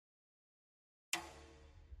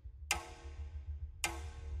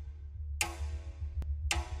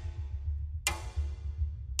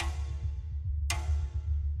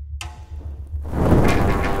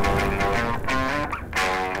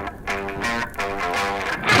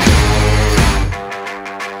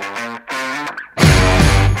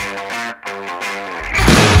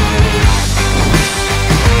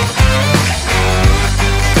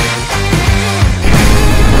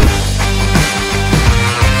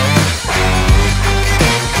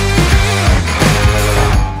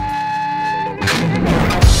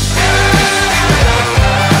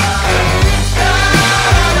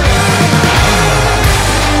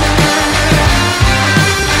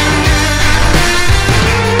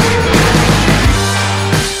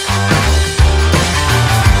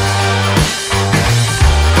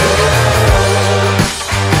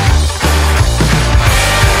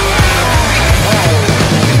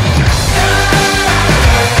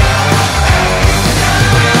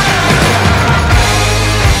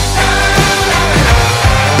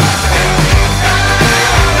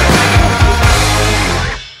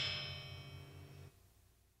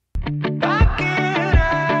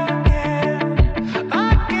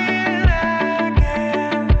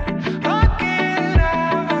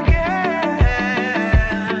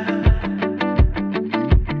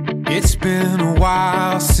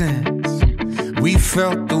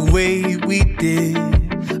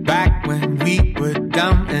back when we were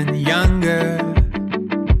dumb and younger.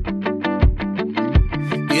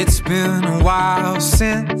 It's been a while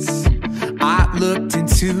since I looked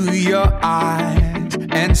into your eyes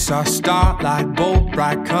and saw starlight, bold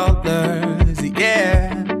bright colors,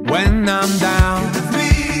 yeah. When I'm down,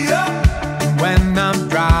 when I'm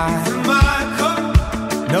dry,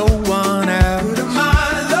 no one else.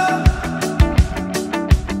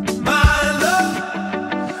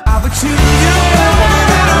 I would choose you over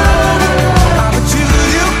and over. I would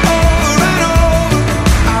choose you over and over.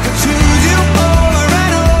 I would choose you over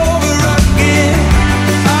and over again,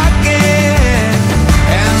 again.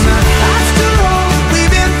 And after all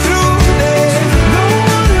we've been through, there's no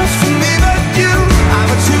one else for me but you. I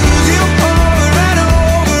would choose you over and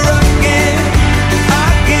over again,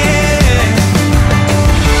 again.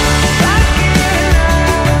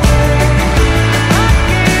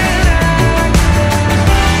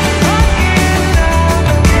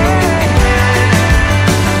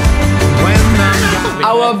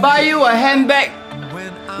 I will buy you a handbag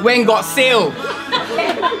when got sale.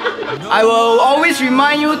 I will always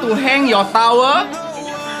remind you to hang your towel,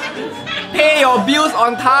 pay your bills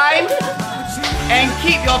on time, and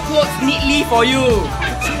keep your clothes neatly for you.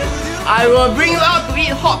 I will bring you out to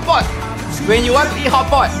eat hot pot when you want to eat hot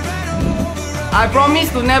pot. I promise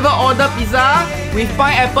to never order pizza with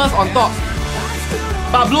pineapples on top,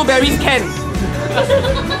 but blueberries can.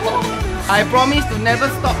 I promise to never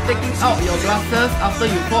stop taking out your glasses after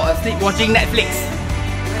you fall asleep watching Netflix.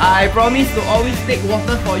 I promise to always take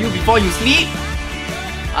water for you before you sleep.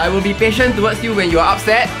 I will be patient towards you when you are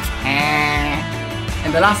upset.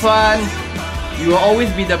 And the last one, you will always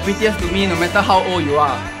be the prettiest to me no matter how old you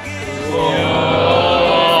are.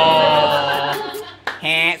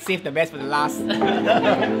 Save the best for the last.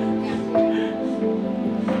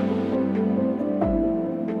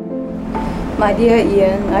 My dear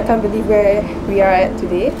Ian, I can't believe where we are at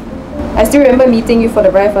today. I still remember meeting you for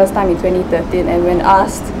the very first time in 2013, and when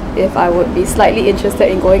asked if I would be slightly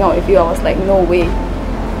interested in going out with you, I was like, no way.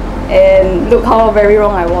 And look how very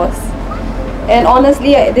wrong I was. And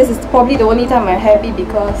honestly, this is probably the only time I'm happy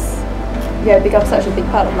because you have become such a big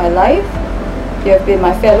part of my life. You have been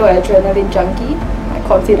my fellow adrenaline junkie, my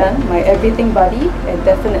confidant, my everything buddy, and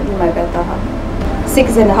definitely my better half.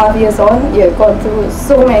 6.5 years on, you have gone through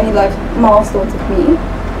so many life milestones with me.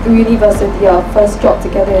 Through university, our first job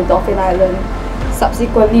together in Dolphin Island,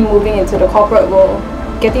 subsequently moving into the corporate world,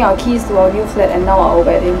 getting our keys to our new flat, and now our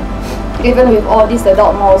wedding. Even with all these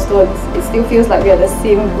adult milestones, it still feels like we are the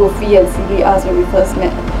same goofy and silly us when we first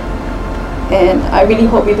met. And I really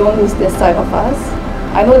hope we don't lose this side of us.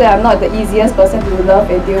 I know that I'm not the easiest person to love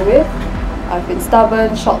and deal with. I've been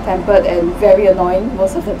stubborn, short-tempered, and very annoying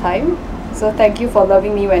most of the time. So thank you for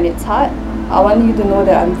loving me when it's hard. I want you to know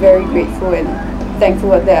that I'm very grateful and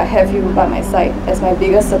thankful that I have you by my side as my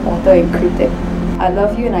biggest supporter and critic. I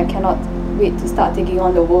love you and I cannot wait to start taking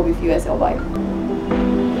on the world with you as your wife.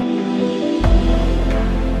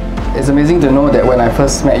 It's amazing to know that when I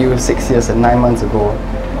first met you 6 years and 9 months ago,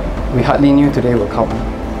 we hardly knew today would come.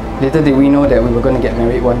 Little did we know that we were going to get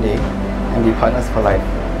married one day and be partners for life.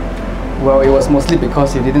 Well, it was mostly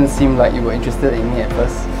because you didn't seem like you were interested in me at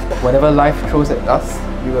first. Whatever life throws at us,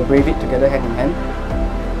 we will brave it together hand in hand.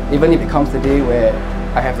 Even if it comes the day where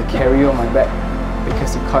I have to carry you on my back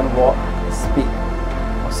because you can't walk, speak,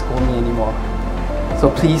 or scold me anymore.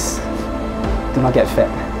 So please, do not get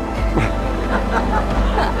fat.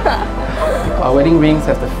 Our wedding rings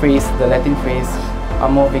have the Latin phrase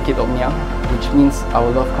Amor Vicit Omnia, which means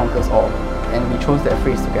our love conquers all, and we chose that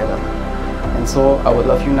phrase together. And so I will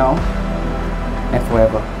love you now and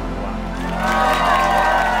forever.